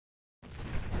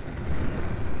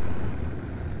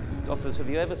Doctors, have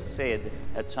you ever said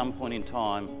at some point in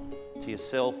time to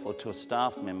yourself or to a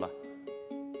staff member,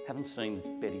 haven't seen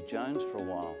Betty Jones for a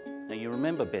while? Now you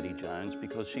remember Betty Jones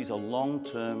because she's a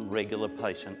long-term regular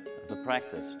patient of the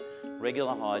practice.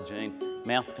 Regular hygiene,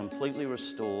 mouth completely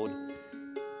restored,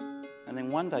 and then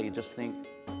one day you just think,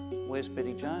 where's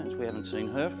Betty Jones? We haven't seen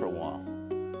her for a while.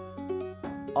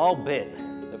 I'll bet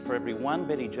that for every one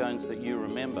Betty Jones that you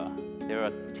remember, there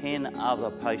are 10 other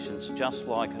patients just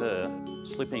like her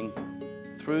slipping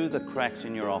through the cracks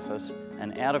in your office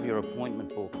and out of your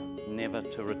appointment book, never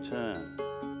to return.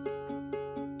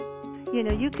 You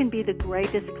know, you can be the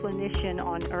greatest clinician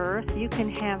on earth. You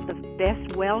can have the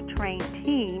best well-trained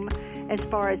team as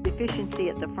far as efficiency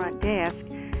at the front desk.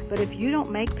 But if you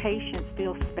don't make patients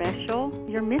feel special,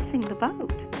 you're missing the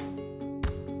boat.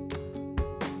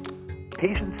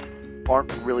 Patients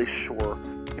aren't really sure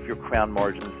if your crown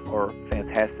margins are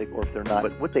fantastic or if they're not.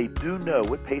 But what they do know,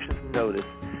 what patients notice,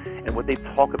 and what they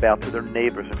talk about to their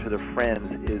neighbors or to their friends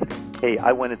is, hey,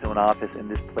 I went into an office and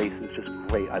this place was just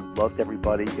great. I loved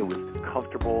everybody. It was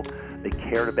comfortable. They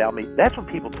cared about me. That's what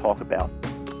people talk about.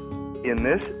 In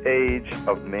this age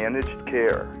of managed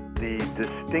care, the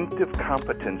distinctive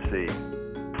competency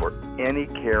for any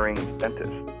caring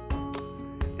dentist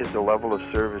is the level of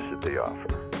service that they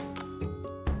offer.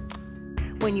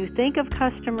 When you think of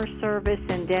customer service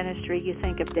in dentistry, you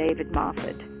think of David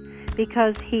Moffat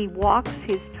because he walks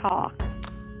his talk.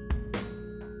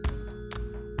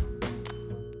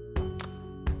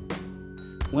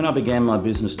 When I began my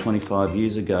business 25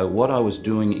 years ago, what I was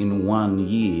doing in 1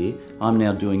 year, I'm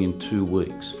now doing in 2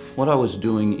 weeks. What I was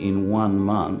doing in 1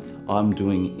 month, I'm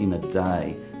doing in a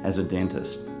day as a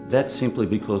dentist. That's simply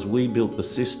because we built the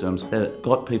systems that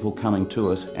got people coming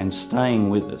to us and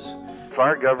staying with us. If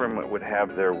our government would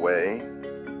have their way,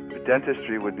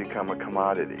 dentistry would become a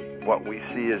commodity. What we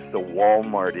see is the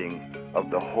Walmarting of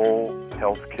the whole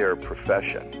healthcare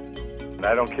profession. And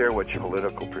I don't care what your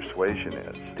political persuasion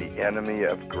is. The enemy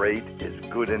of great is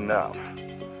good enough,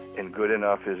 and good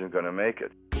enough isn't going to make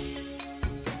it.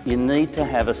 You need to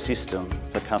have a system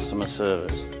for customer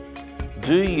service.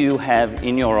 Do you have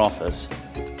in your office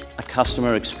a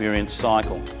customer experience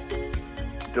cycle?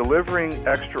 Delivering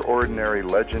extraordinary,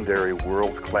 legendary,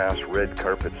 world-class red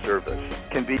carpet service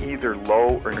can be either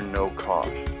low or no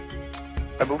cost.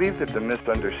 I believe that the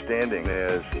misunderstanding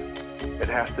is it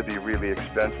has to be really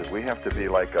expensive. We have to be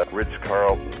like a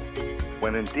Ritz-Carlton,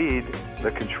 when indeed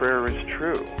the contrary is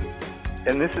true.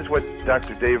 And this is what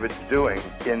Dr. David's doing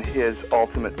in his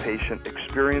Ultimate Patient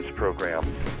Experience program.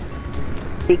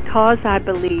 Because I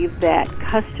believe that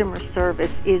customer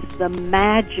service is the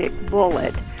magic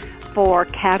bullet for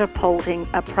catapulting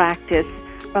a practice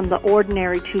from the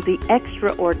ordinary to the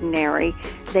extraordinary,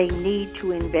 they need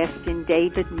to invest in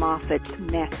David Moffat's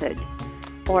method,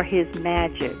 or his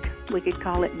magic. We could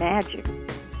call it magic.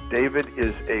 David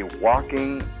is a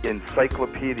walking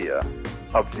encyclopedia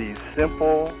of these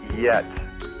simple yet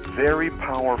very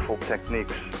powerful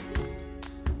techniques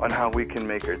on how we can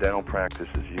make our dental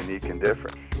practices unique and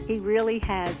different. He really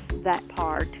has that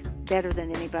part better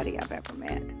than anybody I've ever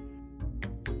met.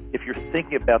 If you're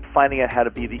thinking about finding out how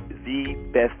to be the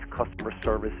best customer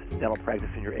service dental practice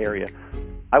in your area,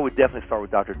 I would definitely start with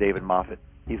Dr. David Moffat.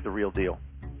 He's the real deal.